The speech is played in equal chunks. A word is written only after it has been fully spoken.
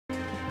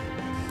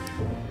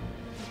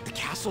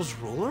castle's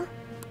ruler?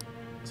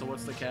 So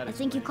what's the cat? I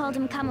think you called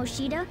him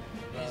Kamoshida?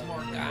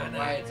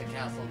 Why it's a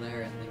castle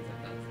there and things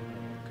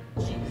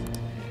like that.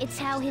 It's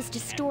how his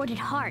distorted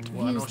heart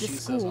views the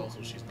school. Says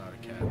also she's not a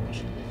cat, but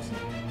she lives there.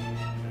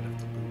 And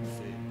if the boot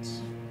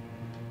fits.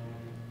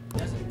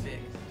 Doesn't fit.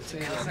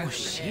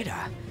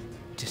 Kamoshida?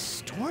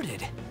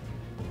 Distorted?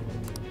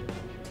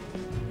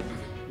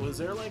 Was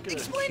there like a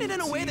Explain it in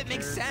a way that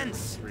makes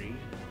sense.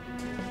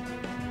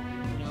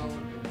 No.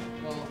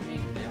 Well, I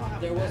mean,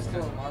 there was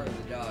Koromaru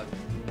the dog,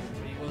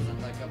 but he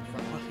wasn't like up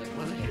front. Like,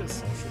 wasn't he a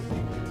social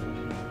media?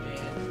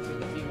 And for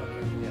the female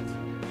character, yes.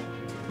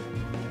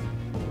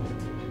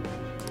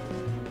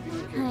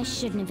 I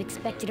shouldn't have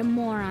expected a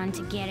moron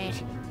to get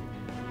it.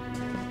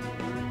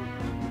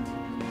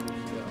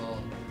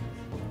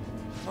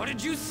 What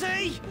did you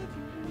say?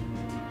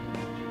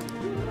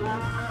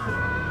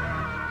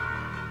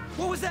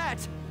 What was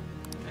that?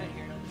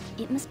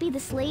 It must be the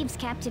slaves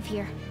captive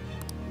here.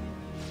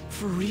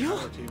 For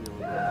real?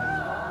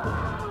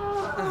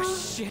 Oh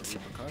shit,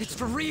 it's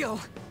for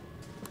real.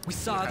 We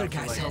saw other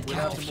guys held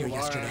captive here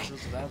yesterday.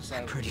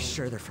 I'm pretty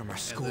sure they're from our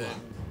school.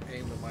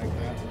 Aim the mic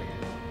that way.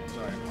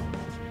 Sorry,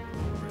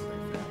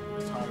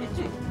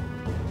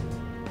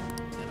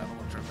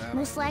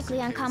 Most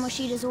likely on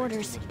Kamoshida's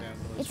orders.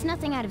 It's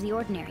nothing out of the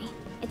ordinary.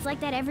 It's like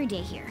that every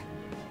day here.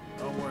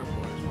 Don't worry,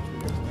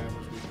 boys.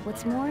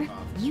 What's more,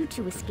 you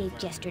two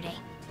escaped yesterday.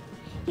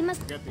 He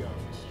must get the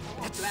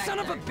office. That son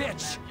of a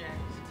bitch!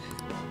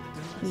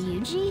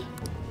 Ryuji?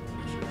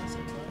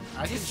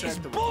 I can check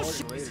the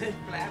recording later.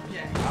 I'm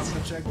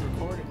gonna check the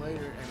recording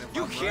later, and if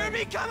you hear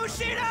me,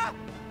 Kamoshida?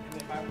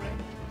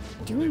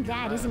 Doing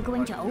that isn't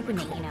going to open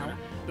it, you know.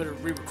 Better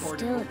re-record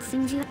Still, it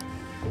seems you...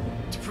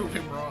 to prove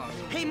him wrong.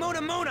 Hey, Mona!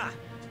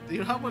 Do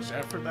you know how much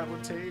effort that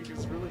would take?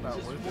 It's really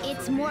not worth it.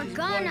 It's more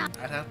gonna...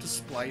 I'd have to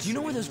splice. Do you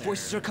know where those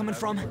voices are coming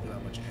from?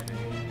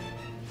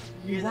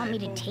 You want me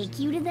to take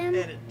you to them?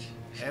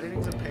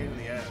 Editing's a pain in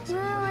the ass.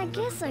 Well, I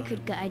guess I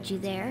could guide you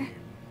there.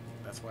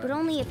 That's why. But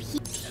only if he...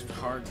 It's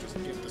hard to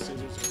get the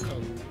scissors and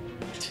cut.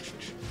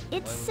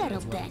 It's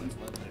settled then.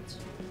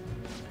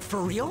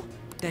 For real?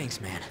 Thanks,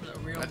 man.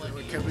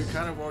 Because we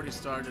kind of already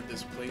started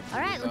this playthrough.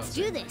 Alright, let's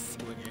do this.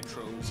 Doing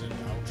intros and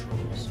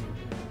outros.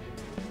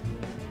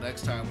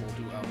 Next time we'll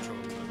do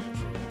outros and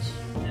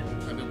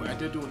intros. I mean, I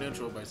did do an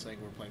intro by saying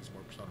we're playing some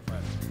more Persona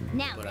 5.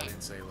 Now but then. I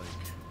didn't say like,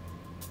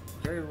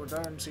 okay, we're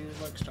done, see you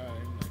next time.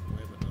 Like, we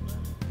haven't done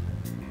that.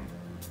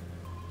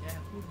 Yeah,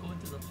 we'll go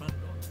into the front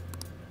door.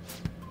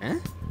 Huh?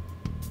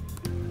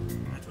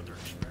 That's what they're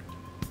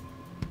expecting.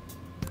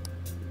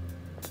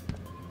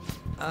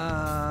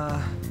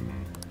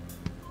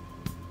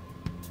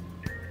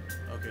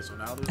 Okay, so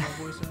now there's no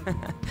voice line? Oh,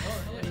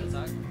 yeah, she'll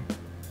talk.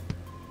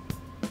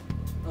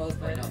 Oh, it's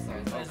right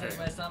outside.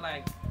 But it's not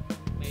like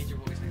major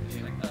voice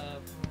acting.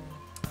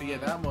 Like, yeah,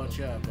 that much,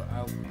 yeah. But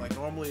I like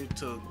normally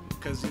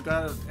because you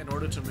gotta, in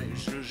order to make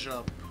zhuzh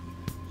up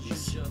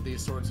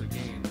these sorts of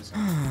games,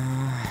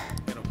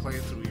 in a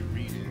playthrough, you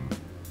read it.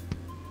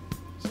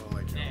 So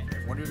like, you know,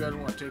 if one of you guys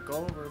want to take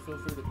over, feel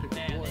free to pick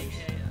a voice.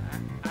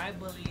 I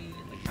believe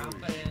in the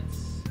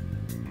confidence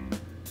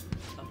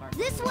of our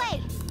This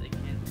way!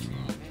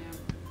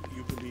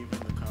 You believe in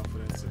the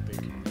confidence that they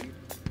can read?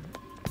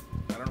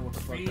 I don't know what the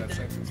fuck that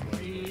sentence was.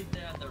 Read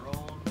their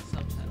own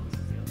subtitles.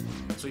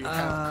 So you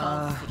have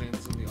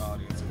confidence in the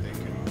audience that they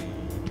can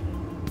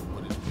read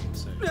what is being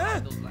said.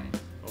 Those lines.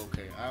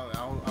 Okay,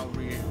 I'll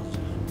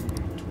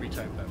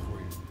retype that for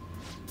you.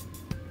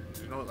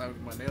 You know, like,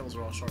 my nails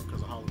are all sharp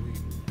because of Halloween,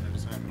 and I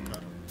just haven't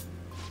cut them.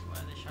 Why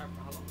are they sharp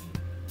for Halloween?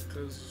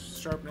 Because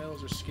sharp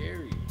nails are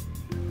scary.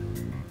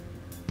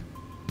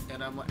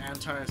 And I'm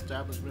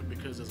anti-establishment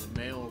because as a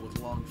male with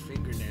long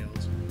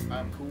fingernails,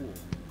 I'm cool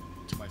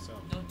to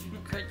myself. Don't you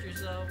cut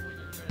yourself when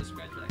you're trying to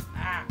scratch? You're like,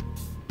 ah!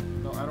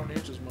 No, I don't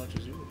itch as much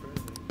as you,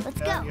 apparently.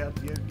 Let's go.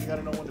 You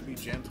gotta know when to be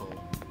gentle.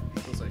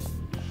 It's like,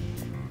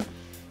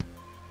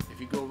 if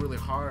you go really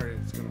hard,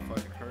 it's gonna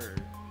fucking hurt.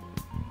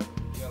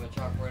 You have a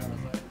chalkboard on the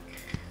side?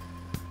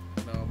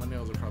 No, my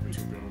nails are probably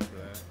too brittle for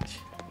that.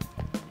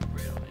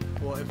 Really?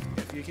 Well,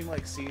 if you can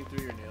like see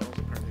through your nails,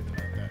 apparently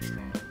they're not that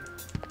strong.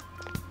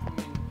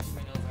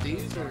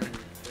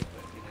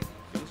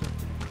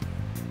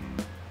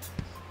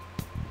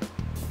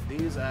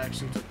 These I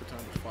actually took the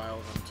time to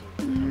file them to.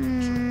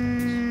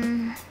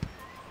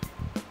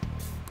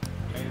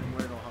 I didn't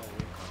wear no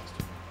Halloween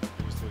costume. I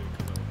just did it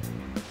because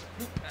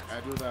I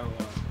do that a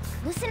lot.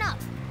 Listen up.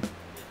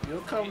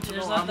 You'll come to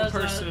know I'm a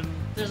person.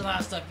 There's a lot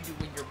of stuff you do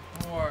when you're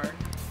bored.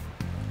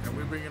 And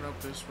we're bringing up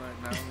this right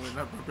now.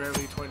 We're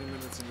barely 20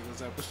 minutes into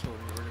this episode,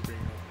 and we're already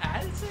bringing up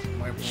I'd say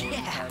my boring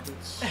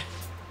habits.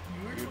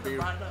 You'd be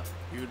brought it up.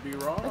 You'd be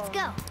wrong. Let's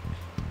go.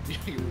 You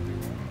would be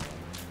wrong.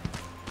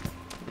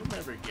 You'll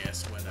never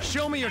guess when I...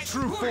 Show me your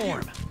true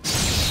form!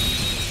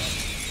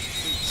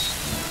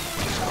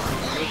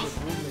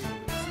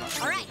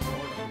 Alright,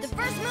 the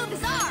first move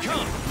is ours!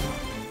 Come!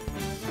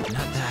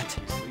 Not that.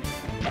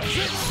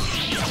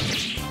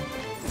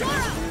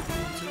 Zoro!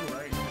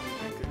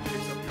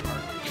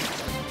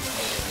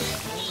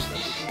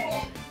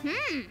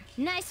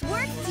 Nice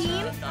work,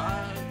 team.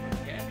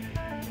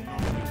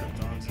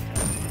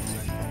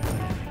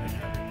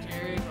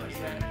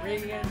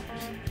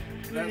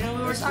 We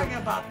were talking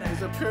about that.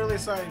 It's a purely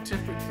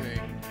scientific thing.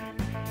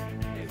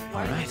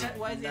 Why is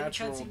the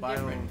Natural cutscene bio.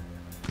 different?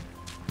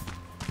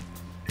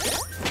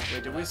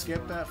 Wait, did we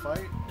skip that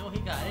fight? No, he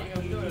got it.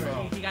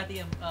 He got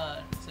the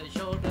so it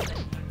showed that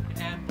you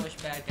can ambush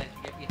bad guys.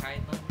 You get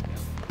behind them.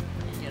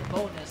 You get a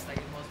bonus like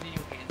in most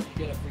video games.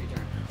 You get a free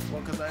turn.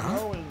 Well, because I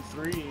know in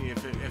 3,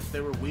 if they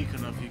were weak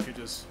enough, you could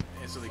just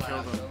instantly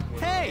kill them.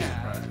 With Hey! a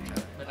surprise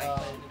attack. But like,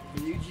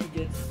 Ryuji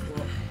gets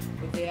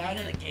what they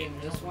added the game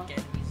in this one get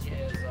these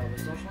is with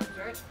social points,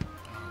 right?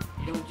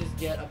 You don't just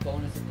get a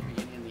bonus at the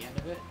beginning and the end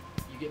of it.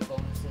 You get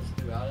bonuses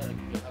throughout it, like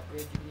you get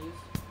upgrades you can use,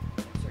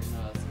 like certain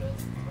skills and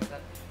stuff like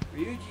that.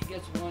 Ryuji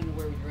gets one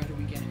where when you're under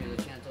weak enemy, there's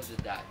a chance he'll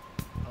just die.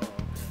 Oh,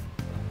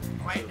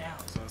 okay. right now.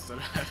 So instead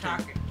of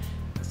Talking.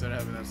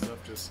 having that stuff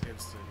just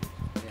instant,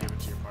 give it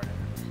to your party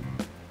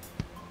members.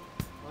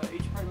 Well,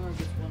 each party member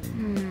gets one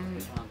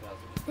special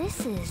pass.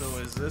 This is... So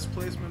is this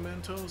place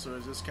mementos, or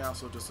is this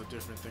castle just a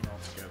different thing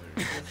altogether?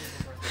 This is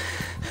the first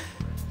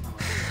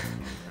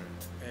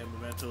one. And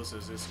mementos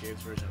is this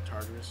game's version of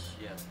Tartarus?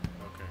 Yes.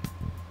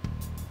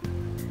 Okay.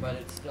 But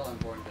it's still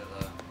important to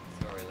the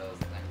story, though, is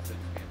the thing, so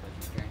just be a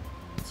budget train.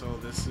 So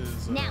this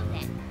is. Now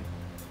then.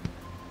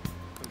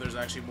 There's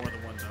actually more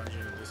than one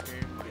dungeon in this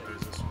game. Like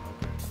there's this one.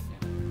 Okay.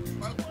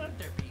 Why wouldn't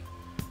there be?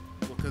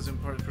 Well, because in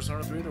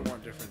Persona 3 there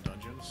weren't different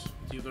dungeons.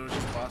 There was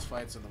just boss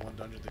fights in the one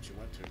dungeon that you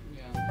went to.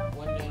 Yeah,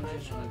 one dungeon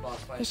and then boss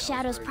fight. The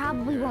shadows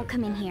probably won't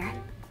come in here.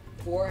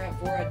 Four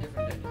had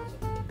different dungeons.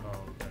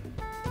 Oh,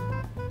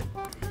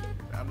 okay.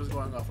 I'm just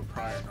going off of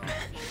prior knowledge.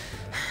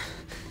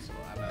 So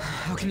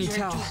How can you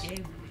tell?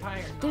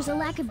 There's a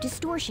lack of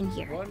distortion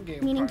here, One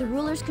game meaning the prior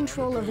ruler's knowledge.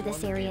 control over One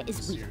this game area in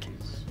is the weak.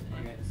 series.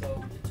 Okay,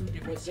 so Two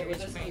different what series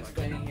this of is games.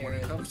 explaining here When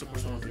it is comes to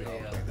Persona 3, I'll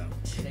play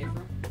that. safe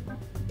room.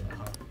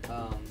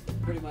 Uh-huh.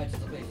 Pretty much the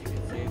place you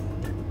can save,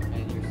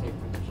 and you're safe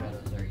from the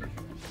shadows there usually.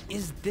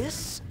 Is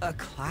this a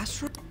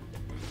classroom?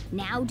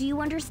 Now do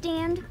you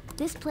understand?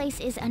 This place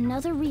is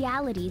another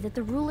reality that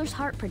the ruler's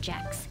heart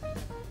projects.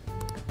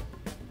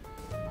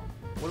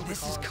 What do we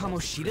This call is it?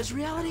 Kamoshida's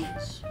reality?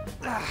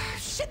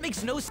 Shit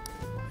makes no sense.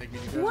 Like, you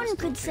guys are One still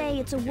could say killing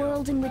it's a the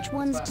world in which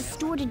one's Next time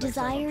distorted on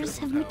desires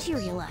Prism have Pals.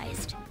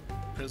 materialized.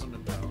 Prism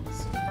and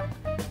Pals.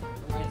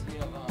 Reminds me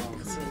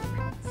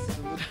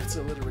of It's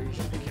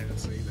alliteration. You can't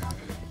say that.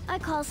 I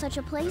call such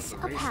a place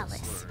That's a racist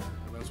palace. slur,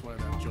 and that's why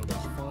that joke is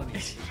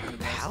funny. in a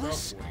messed up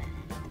Palace? way.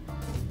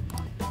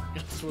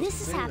 You're supposed to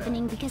This is say that.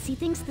 happening because he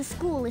thinks the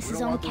school is We his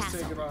don't own want this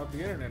taken castle. off the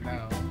internet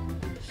now.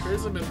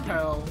 Prism and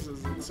Pals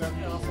is and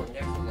acceptable. also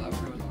extra love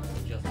for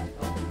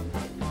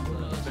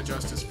The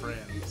Justice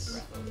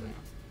Friends.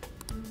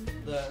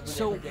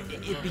 So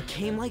it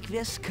became like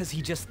this because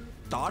he just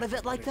thought of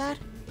it like that?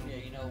 Yeah,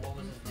 you know, what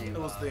was his name? It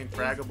was the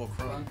Infraggable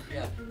Crunk.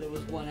 Yeah, there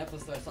was one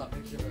episode I saw a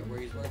picture of it where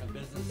he's wearing a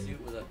business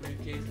suit with a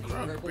briefcase and he's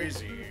Crunk purple.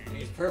 busy. And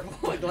he's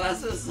purple with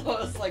glasses, so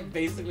it's like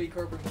basically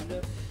corporate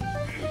window.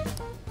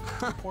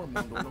 Poor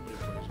Mundo, nobody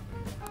plays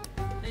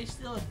with They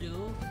still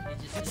do. They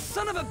just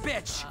Son of a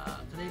bitch!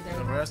 him.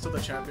 The rest of the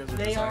champions are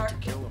They designed are- to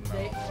kill him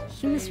they- now.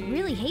 You must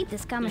really hate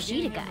this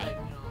Kamoshida They're guy.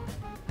 getting him,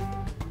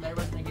 like,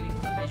 they're getting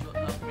the visual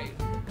upgrade.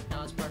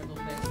 Now it's particle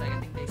effects. Like I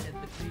think they said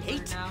the creeper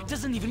Hate now.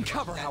 doesn't even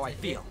cover how I that's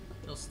it. feel.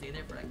 They'll stay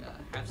there for like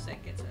a half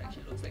second, so it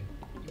actually looks like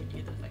you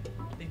hit it.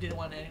 Like they didn't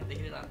want to. They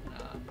hit it on.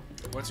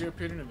 What's your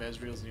opinion of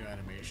Ezreal's new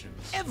animations?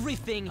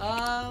 Everything.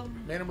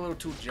 Made him a little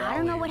too jolly. I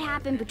don't know what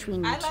happened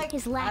between you I two. like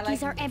His I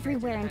lackeys like are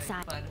everywhere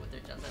inside.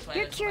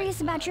 You're curious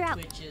about your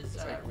outfit.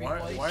 Like,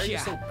 why are you Yeah,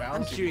 so bouncy?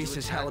 I'm Did curious you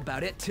as hell attack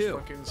about it too.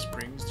 Fucking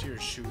springs to your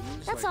shoes.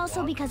 That's like, also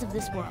what? because of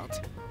this world.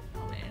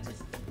 Oh man,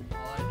 this- All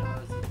I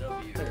know is the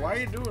W. Like, why are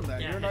you doing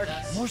that? Yeah, You're an that's-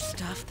 architect. More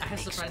stuff that I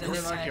was makes surprised no You're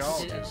an that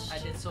archaeologist. I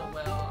did so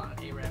well on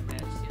A-Rap match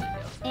the other day. I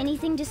was like,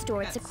 Anything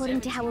distorts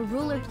according to how a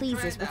ruler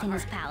pleases within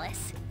his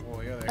palace.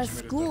 Well, yeah, they A actually made his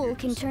school W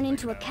can do turn something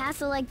into a now.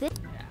 castle like this.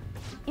 yeah.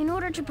 In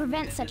order to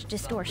prevent such It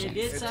distortions,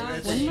 did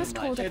sound. one must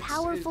hold a It's-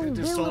 powerful it's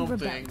will of something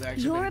rebellion. that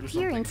actually Your made it do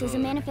something appearance is a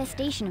good.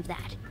 manifestation of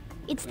that.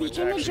 It's the Which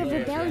image of actually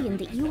is, rebellion yeah.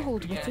 that you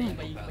hold Yeah, within.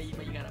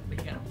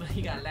 but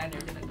you gotta land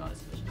everything like God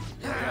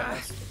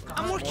is.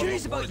 I'm more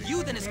curious about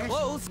you than his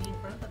clothes. In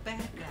front of the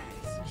bad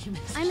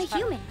guys. I'm a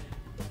human.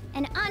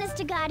 An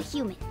honest-to-God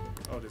human.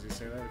 Oh, does he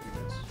say that if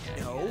you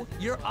miss? No,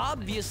 you're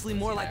obviously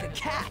more like a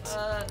cat.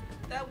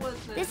 That was.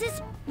 This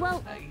is,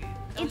 well, that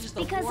was it's just a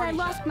because I warning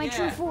lost shot. my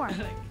true Yeah. form.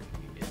 Like,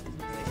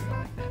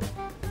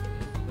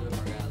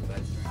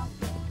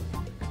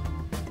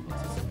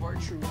 it's a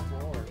support true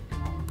form.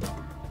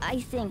 I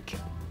think.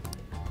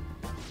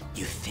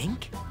 You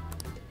think?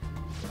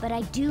 But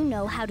I do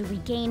know how to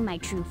regain my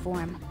true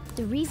form.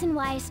 The reason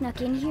why I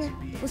snuck in here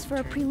was for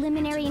a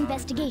preliminary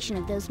investigation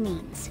of those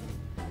means.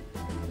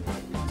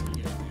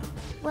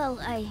 Well,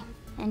 I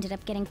ended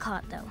up getting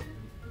caught, though.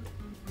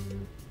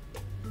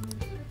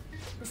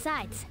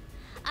 Besides,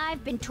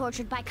 I've been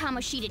tortured by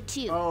Kamoshida,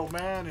 too. Oh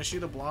man, is she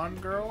the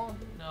blonde girl?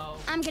 No.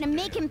 I'm gonna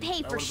make him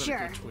pay That for would've been a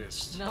sure. good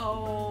twist.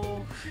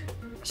 No.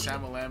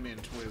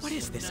 Shamalamian twist. What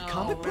is this, No. a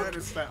comic Oh, book? man,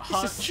 it's that This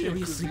hot is chick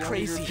who's seriously the only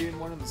crazy. European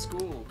one in the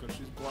school because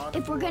she's blonde.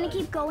 If we're gonna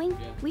keep going, Yeah.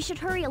 we should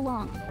hurry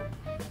along.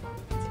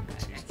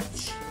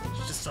 She's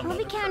just some We'll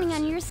be other counting on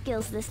person. your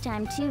skills this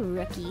time too,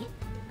 rookie.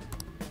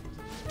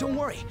 Don't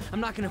worry, I'm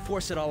not gonna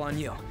force it all on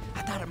you.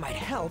 I thought it might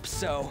help,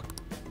 so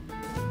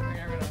We're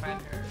never gonna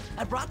find her.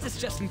 I brought this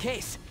just in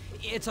case.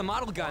 It's a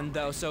model gun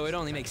though, so it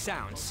only makes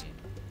sounds.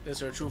 Is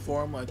her true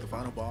form like the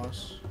final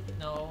boss?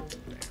 No.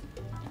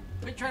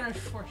 We're trying to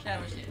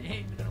foreshadow shit. It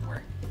ain't gonna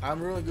work.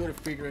 I'm really good at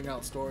figuring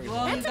out stories.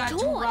 Well, you That's a got two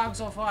toy. wrong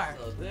so far.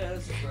 So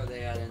this is where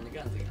they add in the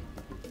guns again.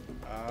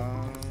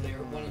 They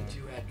were 1 and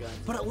 2 had guns.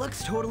 But it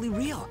looks totally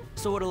real,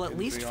 so it'll at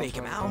least three fake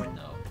him also? out.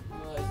 No.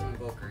 Well, it's an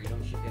invoker. You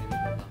don't shoot enemies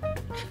with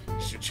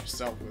them. shoot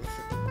yourself with it.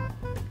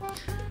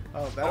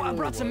 Oh, that Oh, I really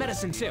brought some was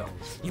medicine too.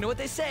 You know what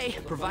they say,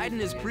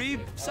 providing is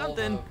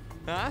something.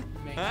 Huh?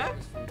 Main Huh?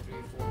 characters from 3,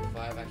 4, and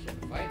 5 actually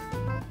have to fight.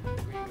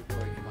 3 would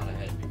probably come out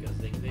ahead because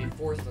they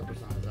force their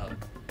personas out.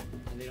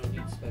 And they don't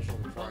need special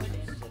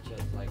requirements such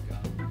as like